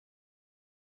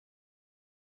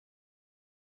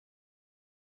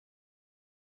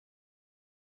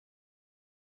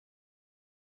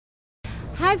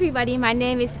Hi everybody, my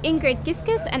name is Ingrid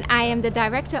Giskes and I am the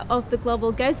director of the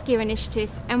Global Ghost Gear Initiative,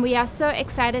 and we are so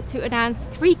excited to announce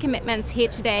 3 commitments here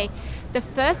today. The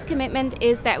first commitment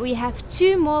is that we have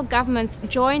 2 more governments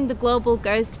join the Global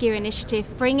Ghost Gear Initiative,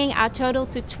 bringing our total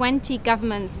to 20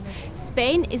 governments.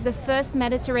 Spain is the first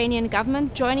Mediterranean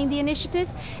government joining the initiative,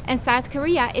 and South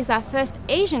Korea is our first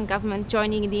Asian government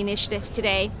joining the initiative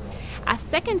today. Our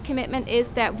second commitment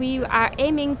is that we are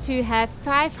aiming to have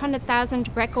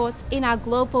 500,000 records in our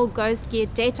global ghost gear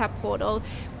data portal,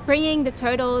 bringing the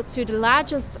total to the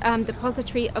largest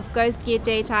depository of ghost gear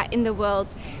data in the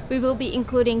world. We will be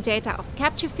including data of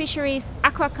capture fisheries,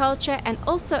 aquaculture, and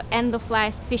also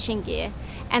end-of-life fishing gear.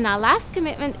 And our last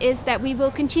commitment is that we will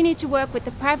continue to work with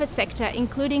the private sector,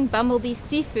 including Bumblebee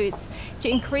Seafoods, to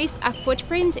increase our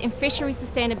footprint in fishery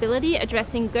sustainability,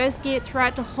 addressing ghost gear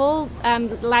throughout the whole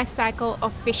life cycle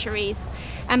of fisheries.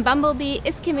 And Bumblebee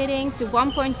is committing to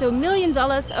 $1.2 million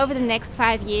over the next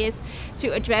 5 years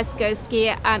to address ghost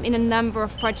gear in a number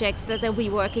of projects that they'll be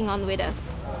working on with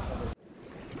us.